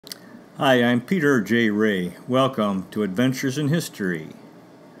Hi, I'm Peter J. Ray. Welcome to Adventures in History.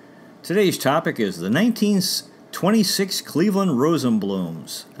 Today's topic is the 1926 Cleveland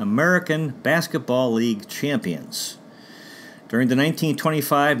Rosenblums, American Basketball League champions. During the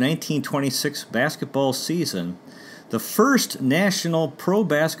 1925-1926 basketball season, the first National Pro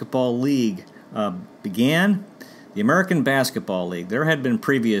Basketball League began, the American Basketball League. There had been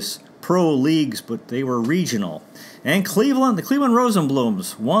previous pro leagues, but they were regional. And the Cleveland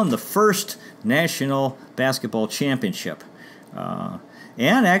Rosenblums won the first national basketball championship.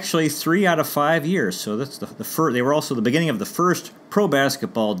 And actually 3 out of 5 years. So that's the first. They were also the beginning of the first pro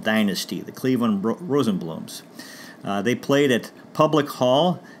basketball dynasty, the Cleveland Rosenblums. They played at Public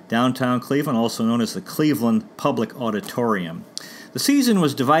Hall, downtown Cleveland, also known as the Cleveland Public Auditorium. The season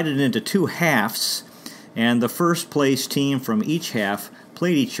was divided into 2 halves, and the first place team from each half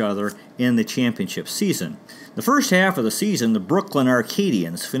played each other in the championship season. The first half of the season, the Brooklyn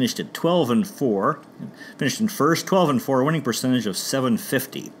Arcadians finished at 12-4, finished in first, 12-4, winning percentage of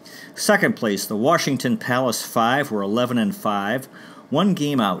 .750. Second place, the Washington Palace 5 were 11-5, 1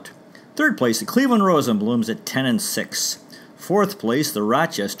 game out. Third place, the Cleveland Rosenblums at 10-6. Fourth place, the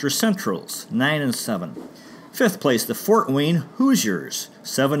Rochester Centrals, 9-7. Fifth place, the Fort Wayne Hoosiers,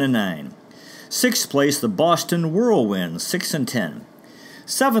 7-9. Sixth place, the Boston Whirlwinds, 6-10.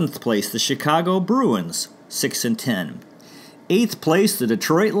 Seventh place, the Chicago Bruins, 6-10. Eighth place, the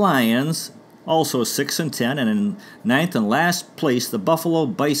Detroit Lions, also 6-10, and in ninth and last place, the Buffalo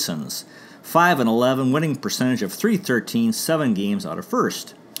Bisons, 5-11, winning percentage of .313, 7 games out of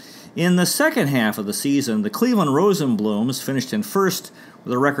first. In the second half of the season, the Cleveland Rosenblums finished in first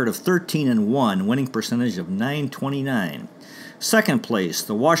with a record of 13-1, winning percentage of .929. Second place,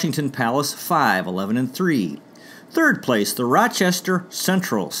 the Washington Palace 5, 11-3. Third place, the Rochester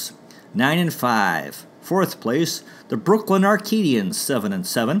Centrals, 9-5. Fourth place, the Brooklyn Arcadians,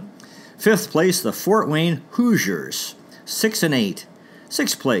 7-7. Fifth place, the Fort Wayne Hoosiers, 6-8.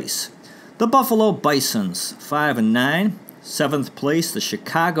 Sixth place, the Buffalo Bisons, 5-9. Seventh place, the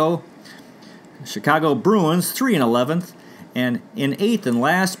Chicago Bruins, 3-11. And in eighth and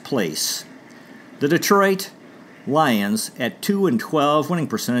last place, the Detroit Lions at 2-12, winning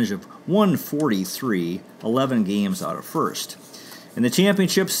percentage of .143, 11 games out of first. In the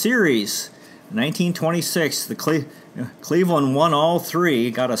championship series, 1926, the Cleveland won all 3,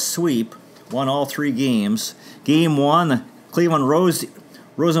 got a sweep, won all 3 games. Game 1, the Cleveland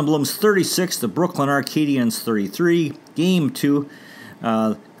Rosenblums 36, the Brooklyn Arcadians 33. Game 2,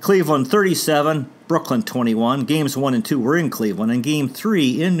 Cleveland 37, Brooklyn 21. Games 1 and 2 were in Cleveland. And Game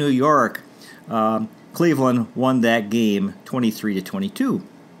 3 in New York, Cleveland won that game 23-22.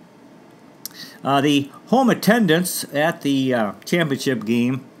 The home attendance at the championship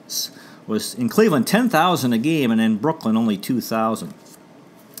games was in Cleveland 10,000 a game, and in Brooklyn only 2,000.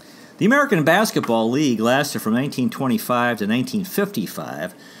 The American Basketball League lasted from 1925 to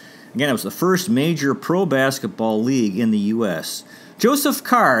 1955. Again, it was the first major pro basketball league in the U.S. Joseph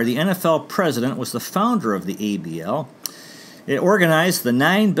Carr, the NFL president, was the founder of the ABL. It organized the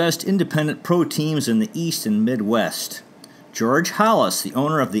 9 best independent pro teams in the East and Midwest. George Hollis, the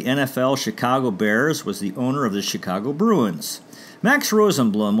owner of the NFL Chicago Bears, was the owner of the Chicago Bruins. Max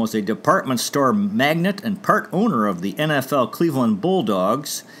Rosenblum was a department store magnate and part owner of the NFL Cleveland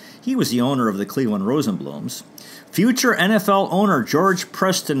Bulldogs. He was the owner of the Cleveland Rosenblums. Future NFL owner George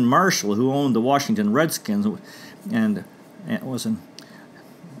Preston Marshall, who owned the Washington Redskins and was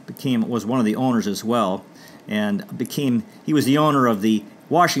one of the owners as well, and he was the owner of the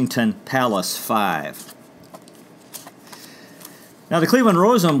Washington Palace 5. Now, the Cleveland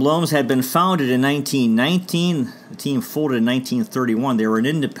Rosenblums had been founded in 1919. The team folded in 1931. They were an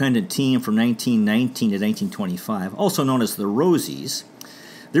independent team from 1919 to 1925, also known as the Rosies.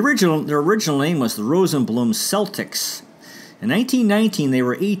 Their original name was the Rosenblum Celtics. In 1919, they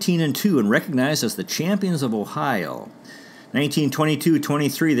were 18-2 and recognized as the champions of Ohio.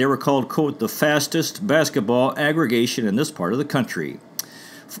 1922-23, they were called, quote, the fastest basketball aggregation in this part of the country.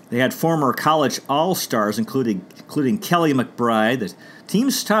 They had former college all-stars, including Kelly McBride, the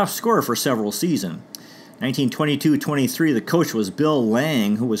team's top scorer for several seasons. 1922-23, the coach was Bill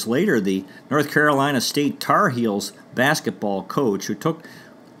Lang, who was later the North Carolina State Tar Heels basketball coach, who took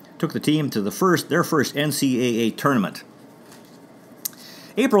the team to their first NCAA tournament.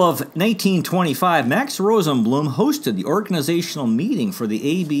 April of 1925, Max Rosenblum hosted the organizational meeting for the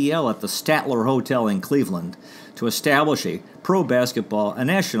ABL at the Statler Hotel in Cleveland to establish a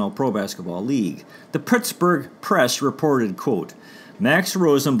national pro basketball league. The Pittsburgh Press reported, quote, Max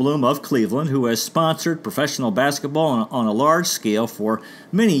Rosenblum of Cleveland, who has sponsored professional basketball on a large scale for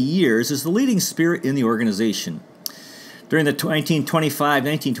many years, is the leading spirit in the organization. During the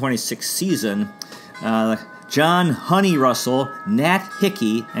 1925-1926 season, John Honey Russell, Nat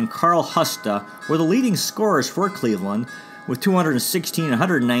Hickey, and Carl Husta were the leading scorers for Cleveland with 216,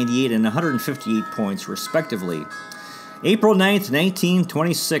 198, and 158 points, respectively. April 9th,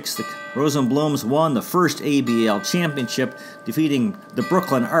 1926, the Rosenblums won the first ABL championship, defeating the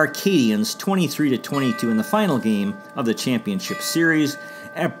Brooklyn Arcadians 23-22 in the final game of the championship series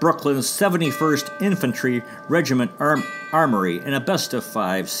at Brooklyn's 71st Infantry Regiment Armory in a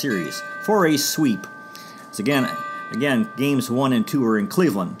best-of-5 series for a sweep. So again, games 1 and 2 are in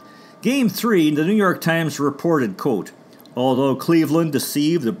Cleveland. Game 3, the New York Times reported, quote, "Although Cleveland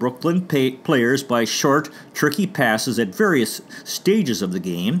deceived the Brooklyn players by short, tricky passes at various stages of the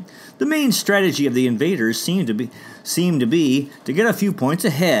game, the main strategy of the invaders seemed to be to get a few points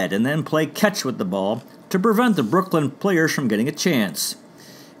ahead and then play catch with the ball to prevent the Brooklyn players from getting a chance.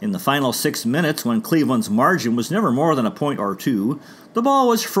 In the final 6 minutes, when Cleveland's margin was never more than a point or two, the ball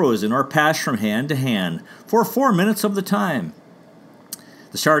was frozen or passed from hand to hand for 4 minutes of the time.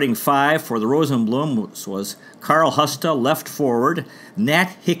 The starting 5 for the Rosenblums was Carl Husta, left forward,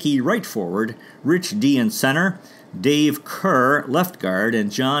 Nat Hickey, right forward, Rich D in center, Dave Kerr, left guard,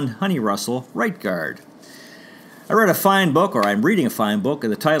 and John Honey Russell, right guard." I read a fine book, or I'm reading a fine book,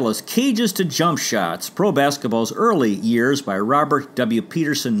 and the title is Cages to Jump Shots, Pro Basketball's Early Years by Robert W.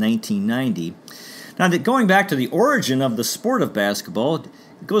 Peterson, 1990. Now, going back to the origin of the sport of basketball, it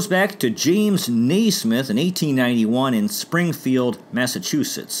goes back to James Naismith in 1891 in Springfield,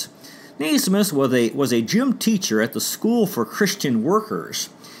 Massachusetts. Naismith was a gym teacher at the School for Christian Workers.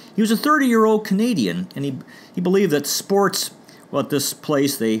 He was a 30-year-old Canadian, and he believed that sports, well, at this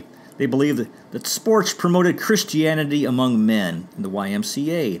place, they believed that sports promoted Christianity among men in the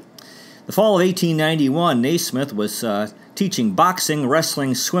YMCA. The fall of 1891, Naismith was teaching boxing,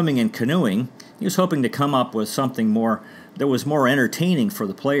 wrestling, swimming, and canoeing. He was hoping to come up with something more that was more entertaining for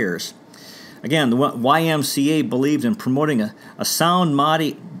the players. Again, the YMCA believed in promoting a sound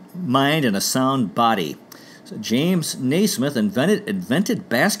mind and a sound body. So James Naismith invented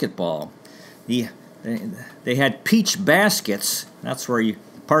basketball. They had peach baskets. That's where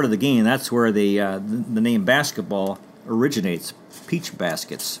part of the game. That's where the name basketball originates. Peach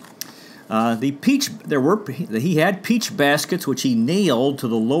baskets. He had peach baskets which he nailed to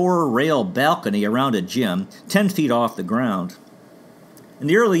the lower rail balcony around a gym, 10 feet off the ground. In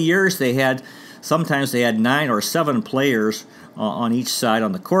the early years, sometimes they had 9 or 7 players on each side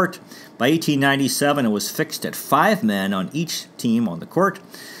on the court. By 1897, it was fixed at 5 men on each team on the court.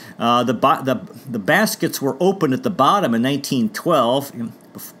 The baskets were opened at the bottom in 1912.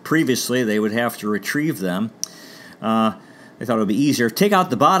 Previously, they would have to retrieve them. They thought it would be easier. Take out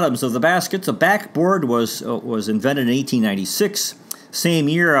the bottoms of the baskets. A backboard was invented in 1896. Same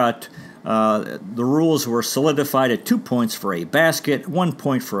year, the rules were solidified at 2 points for a basket, 1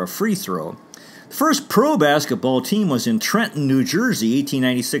 point for a free throw. The first pro basketball team was in Trenton, New Jersey,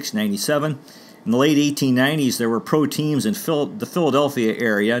 1896-97. In the late 1890s, there were pro teams in the Philadelphia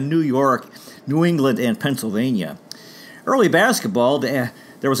area, New York, New England, and Pennsylvania. Early basketball, there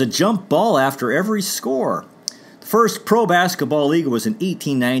was a jump ball after every score. The first pro basketball league was in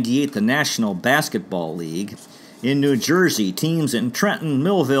 1898, the National Basketball League. In New Jersey, teams in Trenton,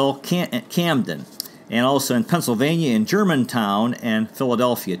 Millville, Camden, and also in Pennsylvania, in Germantown and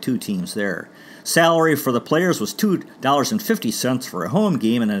Philadelphia, 2 teams there. Salary for the players was $2.50 for a home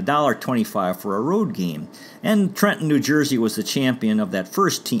game and $1.25 for a road game. And Trenton, New Jersey was the champion of that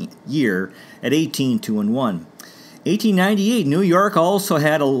first year at 18-2-1. 1898, New York also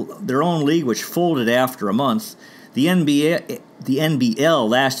had their own league, which folded after a month. The NBL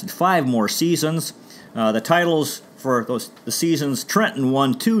lasted 5 more seasons. The titles for the seasons: Trenton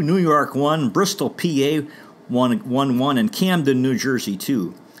won 2, New York won, Bristol, PA won 1, and Camden, New Jersey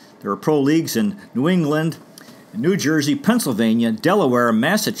 2. There were pro leagues in New England, New Jersey, Pennsylvania, Delaware,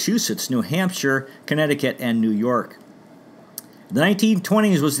 Massachusetts, New Hampshire, Connecticut, and New York. The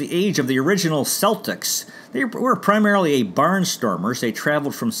 1920s was the age of the original Celtics. They were primarily a barnstormers. They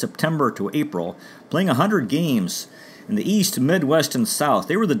traveled from September to April, playing 100 games in the East, Midwest, and South.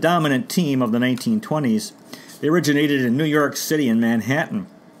 They were the dominant team of the 1920s. They originated in New York City and Manhattan.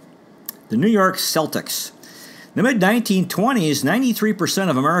 The New York Celtics. In the mid-1920s, 93%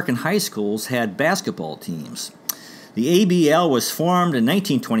 of American high schools had basketball teams. The ABL was formed in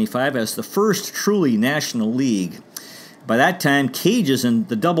 1925 as the first truly national league. By that time, cages and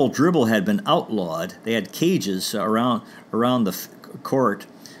the double dribble had been outlawed. They had cages around the court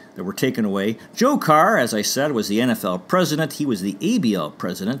that were taken away. Joe Carr, as I said, was the NFL president. He was the ABL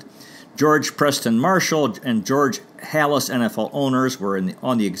president. George Preston Marshall and George Halas, NFL owners, were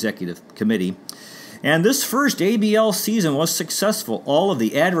on the executive committee. And this first ABL season was successful. All of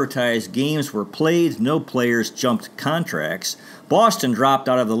the advertised games were played. No players jumped contracts. Boston dropped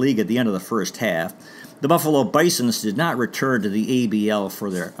out of the league at the end of the first half. The Buffalo Bisons did not return to the ABL for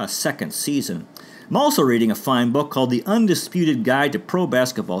their second season. I'm also reading a fine book called The Undisputed Guide to Pro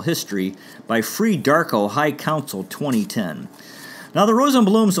Basketball History by Free Darko High Council 2010. Now, the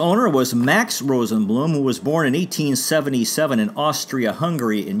Rosenblums owner was Max Rosenblum, who was born in 1877 in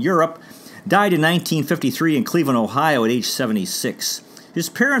Austria-Hungary in Europe, died in 1953 in Cleveland, Ohio at age 76. His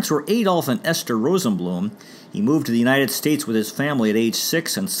parents were Adolf and Esther Rosenblum. He moved to the United States with his family at age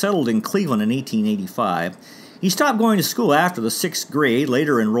 6 and settled in Cleveland in 1885. He stopped going to school after the 6th grade,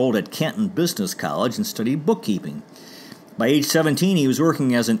 later enrolled at Canton Business College and studied bookkeeping. By age 17, he was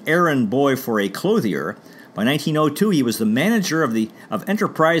working as an errand boy for a clothier. By 1902, he was the manager of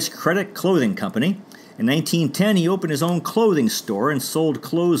Enterprise Credit Clothing Company. In 1910, he opened his own clothing store and sold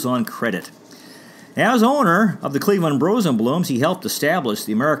clothes on credit. As owner of the Cleveland Rosenblums, he helped establish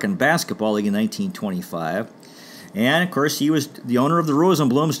the American Basketball League in 1925. And, of course, he was the owner of the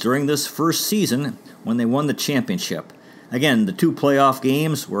Rosenblums during this first season when they won the championship. Again, the 2 playoff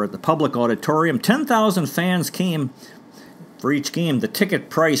games were at the public auditorium. 10,000 fans came for each game. The ticket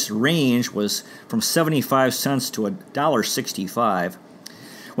price range was from 75 cents to $1.65.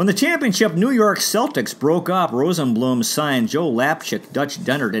 When the championship New York Celtics broke up, Rosenblum signed Joe Lapchick, Dutch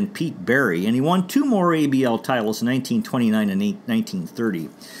Dennert, and Pete Barry, and he won 2 more ABL titles in 1929 and 1930.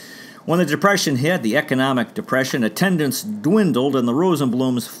 When the Depression hit, the economic depression, attendance dwindled and the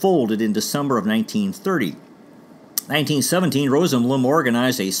Rosenblums folded in December of 1930. 1917, Rosenblum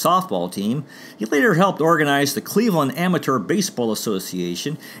organized a softball team. He later helped organize the Cleveland Amateur Baseball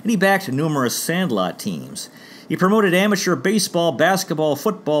Association, and he backed numerous sandlot teams. He promoted amateur baseball, basketball,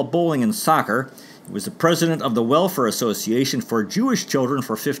 football, bowling, and soccer. He was the president of the Welfare Association for Jewish Children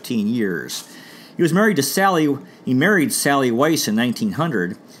for 15 years. He married Sally Weiss in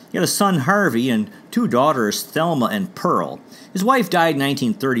 1900. He had a son, Harvey, and 2 daughters, Thelma and Pearl. His wife died in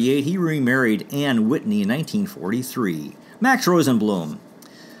 1938. He remarried Ann Whitney in 1943. Max Rosenblum.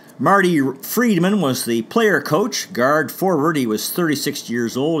 Marty Friedman was the player coach, guard forward. He was 36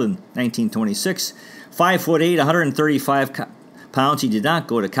 years old in 1926. 5'8", 135 pounds. He did not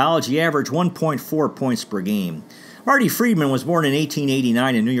go to college. He averaged 1.4 points per game. Marty Friedman was born in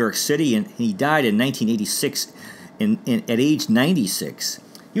 1889 in New York City, and he died in 1986 at age 96.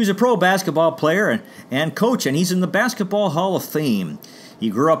 He was a pro basketball player and coach, and he's in the Basketball Hall of Fame. He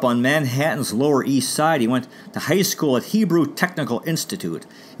grew up on Manhattan's Lower East Side. He went to high school at Hebrew Technical Institute.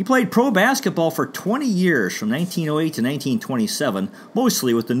 He played pro basketball for 20 years, from 1908 to 1927,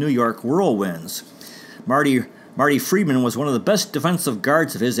 mostly with the New York Whirlwinds. Marty Friedman was one of the best defensive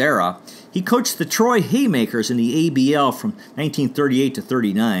guards of his era. He coached the Troy Haymakers in the ABL from 1938 to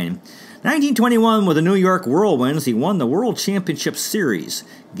 39. 1921, with the New York Whirlwinds, he won the World Championship Series.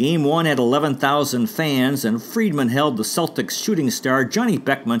 Game 1 had 11,000 fans, and Friedman held the Celtics shooting star Johnny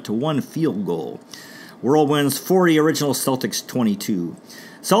Beckman to 1 field goal. Whirlwinds 40, original Celtics 22.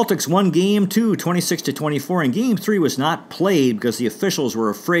 Celtics won Game 2, 26-24, and Game 3 was not played because the officials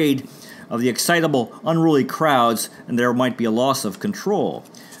were afraid of the excitable, unruly crowds, and there might be a loss of control.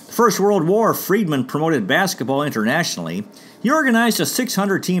 The First World War, Friedman promoted basketball internationally. He organized a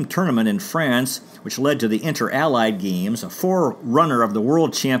 600-team tournament in France, which led to the Inter-Allied Games, a forerunner of the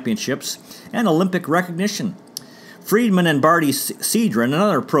World Championships, and Olympic recognition. Friedman and Barty Cedrin,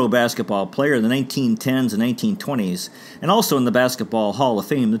 another pro basketball player in the 1910s and 1920s, and also in the Basketball Hall of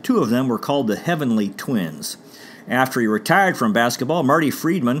Fame, the 2 of them were called the Heavenly Twins. After he retired from basketball, Marty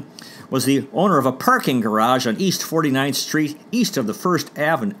Friedman was the owner of a parking garage on East 49th Street, east of the First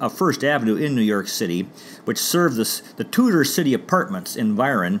Avenue in New York City, which served the Tudor City Apartments in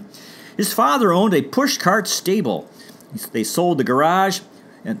Byron. His father owned a pushcart stable. They sold the garage,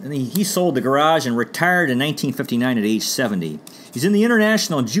 and he sold the garage and retired in 1959 at age 70. He's in the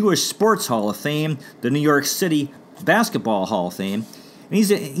International Jewish Sports Hall of Fame, the New York City Basketball Hall of Fame, and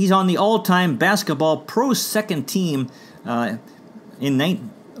he's on the all-time basketball pro second team as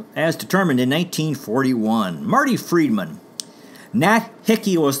determined in 1941. Marty Friedman. Nat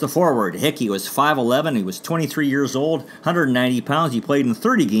Hickey was the forward. Hickey was 5'11". He was 23 years old, 190 pounds. He played in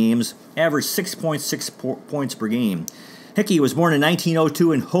 30 games, averaged 6.6 points per game. Hickey was born in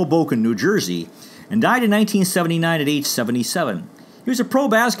 1902 in Hoboken, New Jersey, and died in 1979 at age 77. He was a pro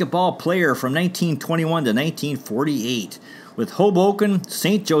basketball player from 1921 to 1948 with Hoboken,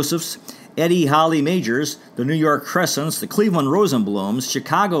 St. Joseph's, Eddie Holly Majors, the New York Crescents, the Cleveland Rosenblums,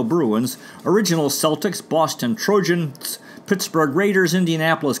 Chicago Bruins, Original Celtics, Boston Trojans, Pittsburgh Raiders,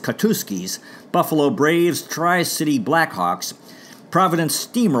 Indianapolis Katuskis, Buffalo Braves, Tri-City Blackhawks, Providence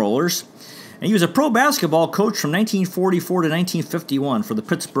Steamrollers, And he was a pro basketball coach from 1944 to 1951 for the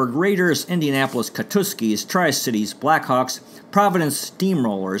Pittsburgh Raiders, Indianapolis Katuskis, Tri-Cities, Blackhawks, Providence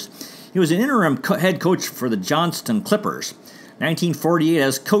Steamrollers. He was an interim head coach for the Johnston Clippers. 1948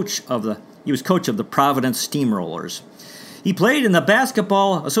 he was coach of the Providence Steamrollers. He played in the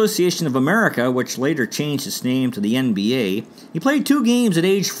Basketball Association of America, which later changed its name to the NBA. He played 2 games at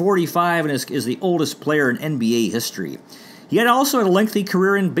age 45 and is the oldest player in NBA history. He had also had a lengthy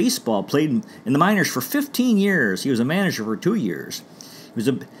career in baseball, played in the minors for 15 years. He was a manager for 2 years.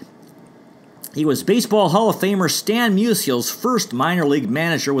 He was Baseball Hall of Famer Stan Musial's first minor league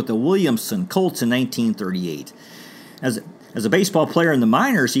manager with the Williamson Colts in 1938. As a baseball player in the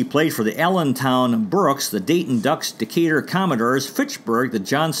minors, he played for the Allentown Brooks, the Dayton Ducks, Decatur Commodores, Fitchburg, the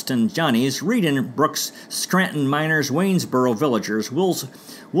Johnston Johnnies, Reading Brooks, Scranton Miners, Waynesboro Villagers,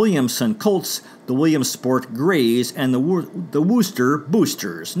 Williamson Colts, the Williamsport Grays, and the Worcester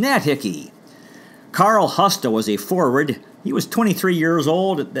Boosters. Nat Hickey. Carl Husta was a forward. He was 23 years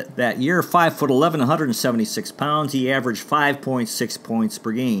old that year, 5'11", 176 pounds. He averaged 5.6 points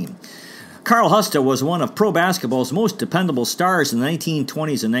per game. Carl Husta was one of pro basketball's most dependable stars in the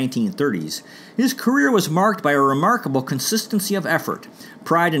 1920s and 1930s. His career was marked by a remarkable consistency of effort,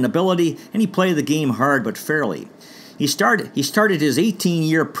 pride and ability, and he played the game hard but fairly. He started his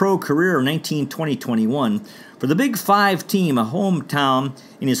 18-year pro career in 1920-21 for the Big Five team, in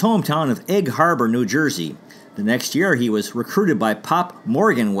his hometown of Egg Harbor, New Jersey. The next year, he was recruited by Pop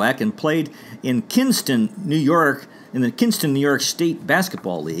Morganweck and played in Kinston, New York, in the Kinston, New York State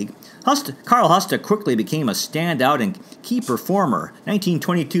Basketball League. Carl Husta quickly became a standout and key performer.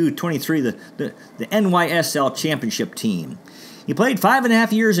 1922-23, the NYSL championship team. He played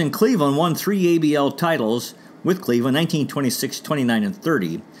 5.5 years in Cleveland, won 3 ABL titles with Cleveland, 1926, 29, and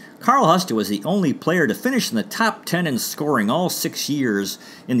 30. Carl Husta was the only player to finish in the top 10 in scoring all 6 years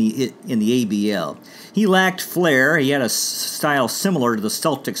in the ABL. He lacked flair. He had a style similar to the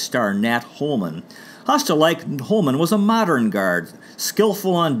Celtics star Nat Holman. Husta, like Holman, was a modern guard.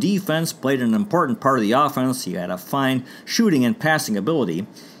 Skillful on defense, played an important part of the offense. He had a fine shooting and passing ability.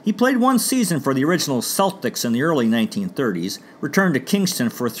 He played 1 season for the original Celtics in the early 1930s, returned to Kingston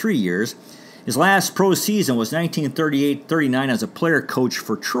for 3 years. His last pro season was 1938-39 as a player coach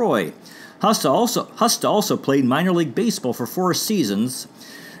for Troy. Husta also played minor league baseball for 4 seasons,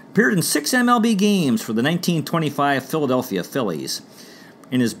 appeared in 6 MLB games for the 1925 Philadelphia Phillies.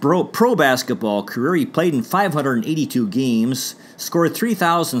 In his pro basketball career, he played in 582 games, scored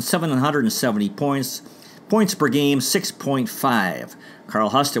 3,770 points per game, 6.5. Carl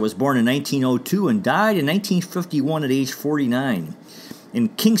Husta was born in 1902 and died in 1951 at age 49 in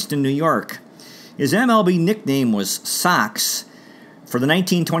Kingston, New York. His MLB nickname was Sox. For the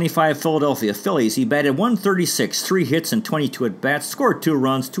 1925 Philadelphia Phillies, he batted .136, 3 hits and 22 at-bats, scored 2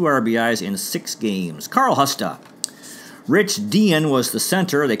 runs, 2 RBIs in 6 games. Carl Husta. Rich Dean was the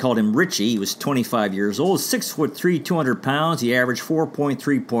center. They called him Richie. He was 25 years old, 6'3", 200 pounds. He averaged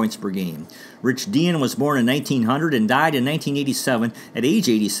 4.3 points per game. Rich Dean was born in 1900 and died in 1987 at age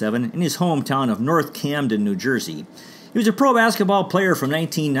 87 in his hometown of North Camden, New Jersey. He was a pro basketball player from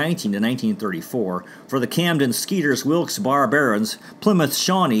 1919 to 1934 for the Camden Skeeters, Wilkes Barre Barons, Plymouth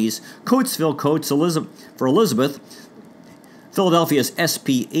Shawnees, Coatesville Coats for Elizabeth, Philadelphia's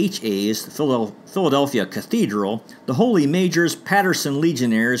SPHAs, the Philadelphia Cathedral, the Holy Majors, Patterson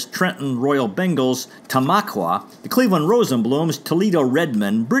Legionnaires, Trenton Royal Bengals, Tamaqua, the Cleveland Rosenblums, Toledo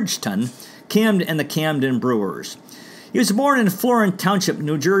Redmen, Bridgeton, Camden, and the Camden Brewers. He was born in Florent Township,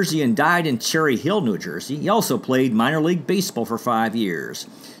 New Jersey, and died in Cherry Hill, New Jersey. He also played minor league baseball for 5 years.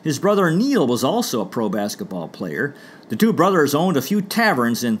 His brother Neil was also a pro basketball player. The 2 brothers owned a few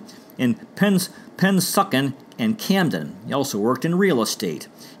taverns in Pensucken and Camden. He also worked in real estate.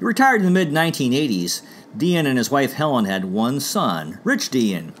 He retired in the mid-1980s. Dean and his wife Helen had 1 son, Rich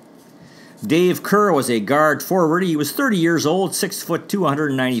Dean. Dave Kerr was a guard forward. He was 30 years old, 6'2",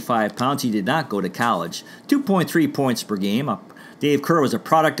 295 pounds. He did not go to college. 2.3 points per game. Dave Kerr was a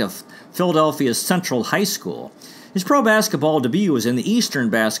product of Philadelphia's Central High School. His pro basketball debut was in the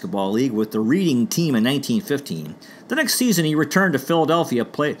Eastern Basketball League with the Reading team in 1915. The next season, he returned to Philadelphia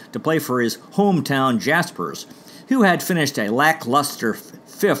to play for his hometown Jaspers, who had finished a lackluster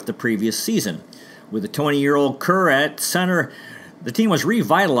 5th the previous season. With the 20-year-old Kerr at center, the team was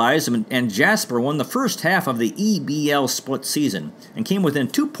revitalized, and Jasper won the first half of the EBL split season and came within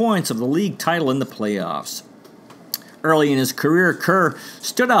 2 points of the league title in the playoffs. Early in his career, Kerr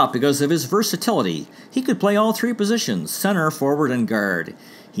stood out because of his versatility. He could play all 3 positions, center, forward, and guard.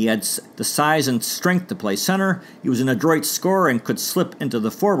 He had the size and strength to play center. He was an adroit scorer and could slip into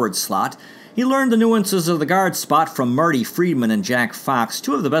the forward slot. He learned the nuances of the guard spot from Marty Friedman and Jack Fox,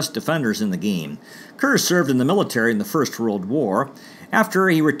 two of the best defenders in the game. Kerr served in the military in the First World War. After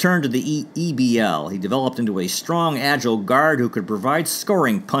he returned to the EBL, he developed into a strong, agile guard who could provide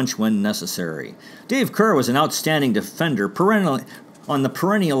scoring punch when necessary. Dave Kerr was an outstanding defender on the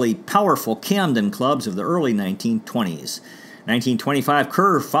perennially powerful Camden clubs of the early 1920s. In 1925,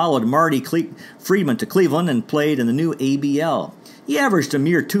 Kerr followed Marty Friedman to Cleveland and played in the new ABL. He averaged a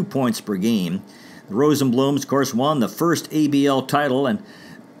mere 2 points per game. The Rosenblums, of course, won the first ABL title, and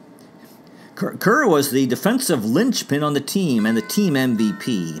Kerr was the defensive linchpin on the team and the team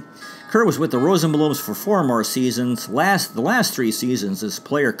MVP. Kerr was with the Rosenblums for 4 more seasons. The last 3 seasons as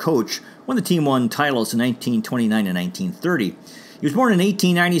player-coach when the team won titles in 1929 and 1930. He was born in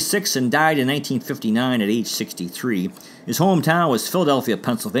 1896 and died in 1959 at age 63. His hometown was Philadelphia,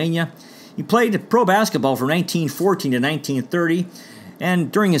 Pennsylvania. He played pro basketball from 1914 to 1930,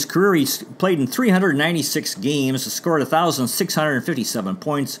 and during his career he played in 396 games, scored 1,657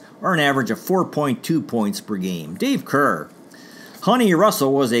 points, or an average of 4.2 points per game. Dave Kerr. Honey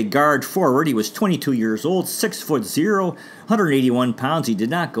Russell was a guard forward. He was 22 years old, 6'0", 181 pounds. He did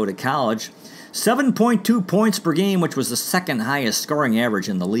not go to college. 7.2 points per game, which was the second highest scoring average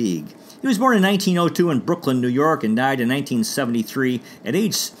in the league. He was born in 1902 in Brooklyn, New York, and died in 1973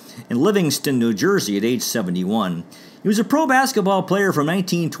 in Livingston, New Jersey, at age 71. He was a pro basketball player from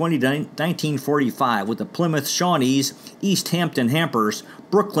 1920 to 1945 with the Plymouth Shawnees, East Hampton Hampers,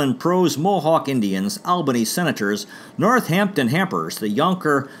 Brooklyn Pros, Mohawk Indians, Albany Senators, Northampton Hampers, the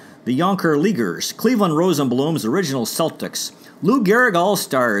Yonker Leaguers, Cleveland Rosenblums, original Celtics, Lou Gehrig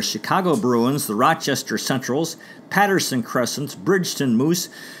All-Stars, Chicago Bruins, the Rochester Centrals, Patterson Crescents, Bridgeton Moose,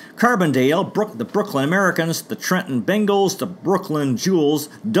 Carbondale, the Brooklyn Americans, the Trenton Bengals, the Brooklyn Jewels,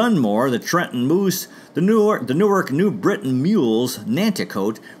 Dunmore, the Trenton Moose, the Newark New Britain Mules,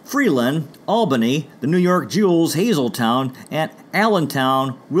 Nanticoke, Freeland, Albany, the New York Jewels, Hazeltown, and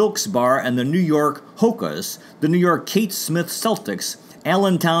Allentown, Wilkes-Barre, and the New York Hokas, the New York Kate Smith Celtics,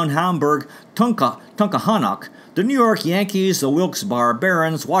 Allentown, Hamburg, Tunkhannock, the New York Yankees, the Wilkes-Barre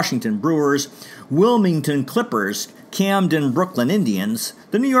Barons, Washington Brewers, Wilmington Clippers, Camden Brooklyn Indians,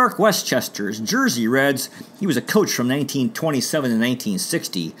 the New York Westchesters, Jersey Reds. He was a coach from 1927 to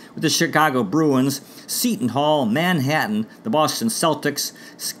 1960 with the Chicago Bruins, Seton Hall, Manhattan, the Boston Celtics,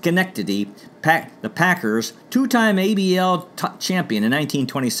 Schenectady, the Packers, 2-time ABL champion in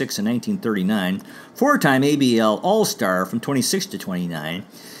 1926 and 1939, 4-time ABL All-Star from 26 to 29.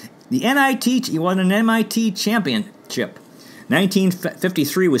 He won an MIT championship.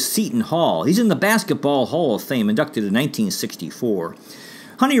 1953 was Seton Hall. He's in the Basketball Hall of Fame, inducted in 1964.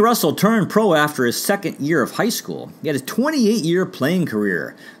 Honey Russell turned pro after his second year of high school. He had a 28-year playing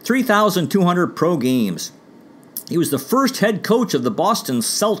career, 3,200 pro games. He was the first head coach of the Boston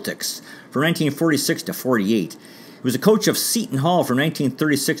Celtics from 1946 to 48. He was a coach of Seton Hall from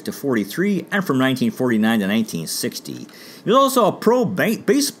 1936 to 43 and from 1949 to 1960. He was also a pro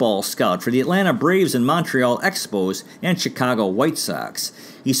baseball scout for the Atlanta Braves and Montreal Expos and Chicago White Sox.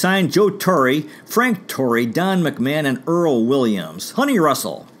 He signed Joe Torre, Frank Torre, Don McMahon, and Earl Williams. Honey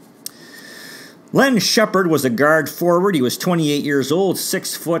Russell. Len Shepard was a guard forward. He was 28 years old,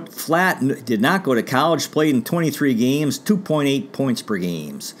 6 foot flat, did not go to college, played in 23 games, 2.8 points per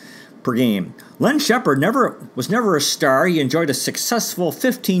game. Len Shepard was never a star. He enjoyed a successful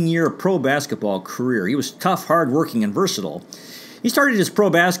 15-year pro basketball career. He was tough, hard-working, and versatile. He started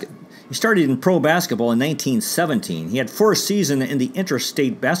in pro basketball in 1917. He had 4 seasons in the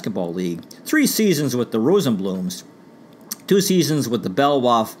Interstate Basketball League, 3 seasons with the Rosenblums, 2 seasons with the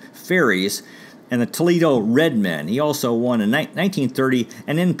Belvoir Fairies, and the Toledo Redmen. He also won in 1930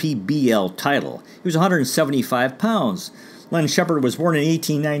 an NPBL title. He was 175 pounds. Len Shepard was born in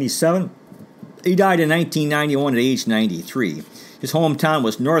 1897. He died in 1991 at age 93. His hometown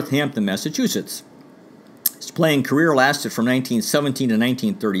was Northampton, Massachusetts. His playing career lasted from 1917 to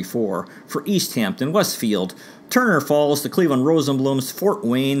 1934 for East Hampton, Westfield, Turner Falls, the Cleveland Rosenblums, Fort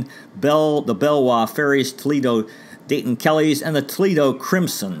Wayne, the Belvoir Fairies, Toledo Dayton Kellys, and the Toledo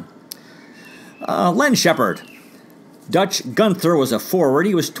Crimson. Len Shepard. Dutch Gunther was a forward.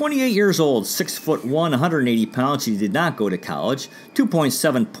 He was 28 years old, 6'1", 180 pounds. He did not go to college,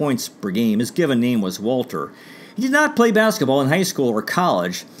 2.7 points per game. His given name was Walter. He did not play basketball in high school or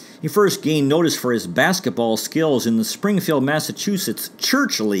college. He first gained notice for his basketball skills in the Springfield, Massachusetts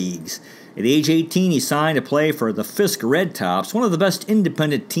church leagues. At age 18, he signed to play for the Fisk Red Tops, one of the best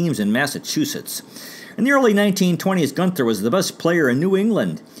independent teams in Massachusetts. In the early 1920s, Gunther was the best player in New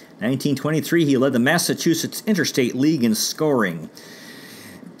England. In 1923, he led the Massachusetts Interstate League in scoring.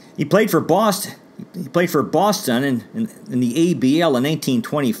 He played for Boston. He played for Boston in the ABL in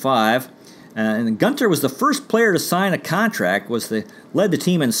 1925. And Gunter was the first player to sign a contract, led the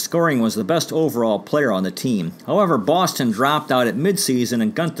team in scoring, was the best overall player on the team. However, Boston dropped out at midseason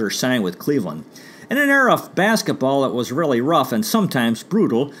and Gunter signed with Cleveland. In an era of basketball that was really rough and sometimes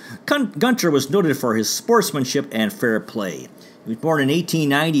brutal, Gunter was noted for his sportsmanship and fair play. He was born in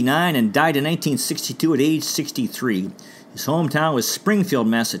 1899 and died in 1962 at age 63. His hometown was Springfield,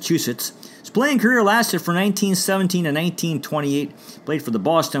 Massachusetts. His playing career lasted from 1917 to 1928. Played for the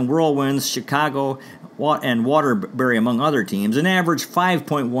Boston Whirlwinds, Chicago, and Waterbury, among other teams, and averaged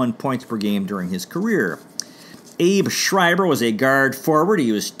 5.1 points per game during his career. Abe Schreiber was a guard forward.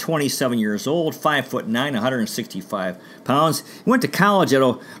 He was 27 years old, 5'9", 165 pounds. He went to college at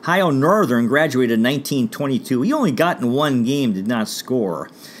Ohio Northern, graduated in 1922. He only got in one game, did not score.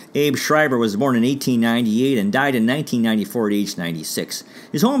 Abe Schreiber was born in 1898 and died in 1994 at age 96.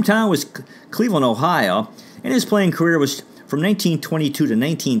 His hometown was Cleveland, Ohio, and his playing career was from 1922 to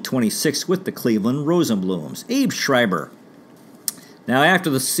 1926 with the Cleveland Rosenblums. Abe Schreiber. Now, after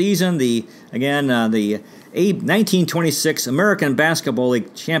the season, the 1926 American Basketball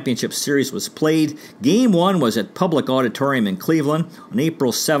League Championship Series was played. Game 1 was at Public Auditorium in Cleveland on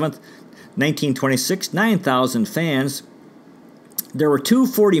April 7th, 1926. 9,000 fans. There were two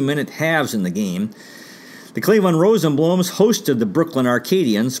 40-minute halves in the game. The Cleveland Rosenblums hosted the Brooklyn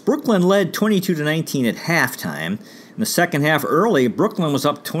Arcadians. Brooklyn led 22-19 at halftime. In the second half early, Brooklyn was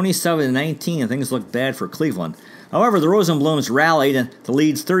up 27-19, and things looked bad for Cleveland. However, the Rosenblums rallied to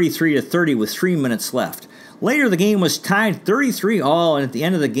leads 33-30 with 3 minutes left. Later, the game was tied 33-all, and at the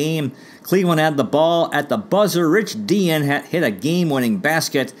end of the game, Cleveland had the ball at the buzzer. Rich Dean hit a game-winning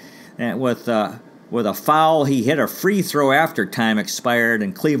basket with a foul. He hit a free throw after time expired,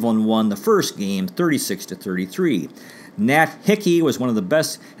 and Cleveland won the first game 36-33. Nat Hickey had one of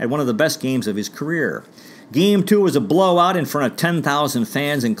the best games of his career. Game 2 was a blowout in front of 10,000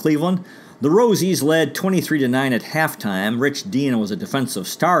 fans in Cleveland. The Rosies led 23-9 at halftime. Rich Dean was a defensive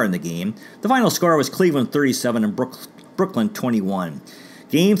star in the game. The final score was Cleveland 37 and Brooklyn 21.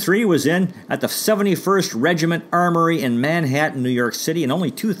 Game 3 was at the 71st Regiment Armory in Manhattan, New York City, and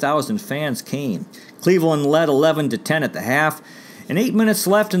only 2,000 fans came. Cleveland led 11-10 at the half. And 8 minutes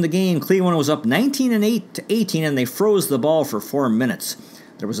left in the game, Cleveland was up 19-18, and they froze the ball for 4 minutes.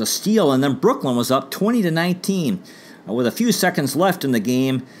 There was a steal, and then Brooklyn was up 20-19. With a few seconds left in the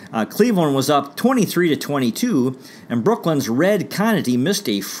game, Cleveland was up 23-22, and Brooklyn's Red Conity missed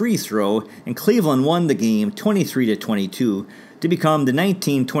a free throw, and Cleveland won the game 23-22 to become the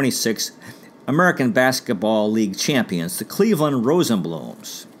 1926 American Basketball League champions, the Cleveland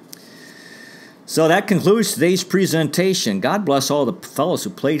Rosenblums. So that concludes today's presentation. God bless all the fellows who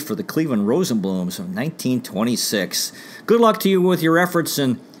played for the Cleveland Rosenblums in 1926. Good luck to you with your efforts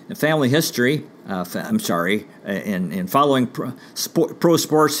in family history. In following pro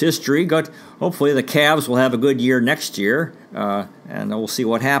sports history. Hopefully the Cavs will have a good year next year, and we'll see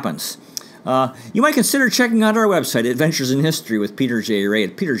what happens. You might consider checking out our website, Adventures in History with Peter J. Ray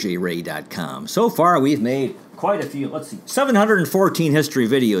at peterjray.com. So far, we've made quite a few, 714 history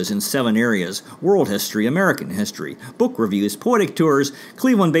videos in 7 areas: world history, American history, book reviews, poetic tours,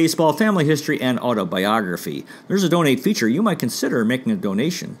 Cleveland baseball, family history, and autobiography. There's a donate feature. You might consider making a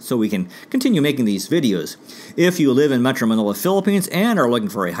donation so we can continue making these videos. If you live in Metro Manila, Philippines, and are looking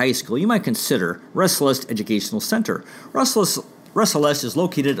for a high school, you might consider Restless Educational Center. Restless is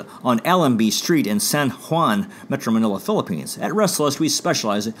located on Allenby Street in San Juan, Metro Manila, Philippines. At Restless, we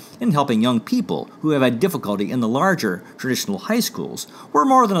specialize in helping young people who have had difficulty in the larger traditional high schools. We're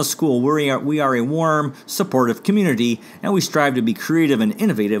more than a school. We are a warm, supportive community, and we strive to be creative and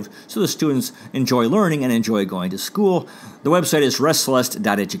innovative so the students enjoy learning and enjoy going to school. The website is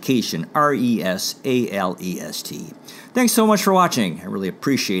restless.education, RESALEST. Thanks so much for watching. I really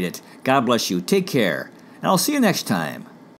appreciate it. God bless you. Take care, and I'll see you next time.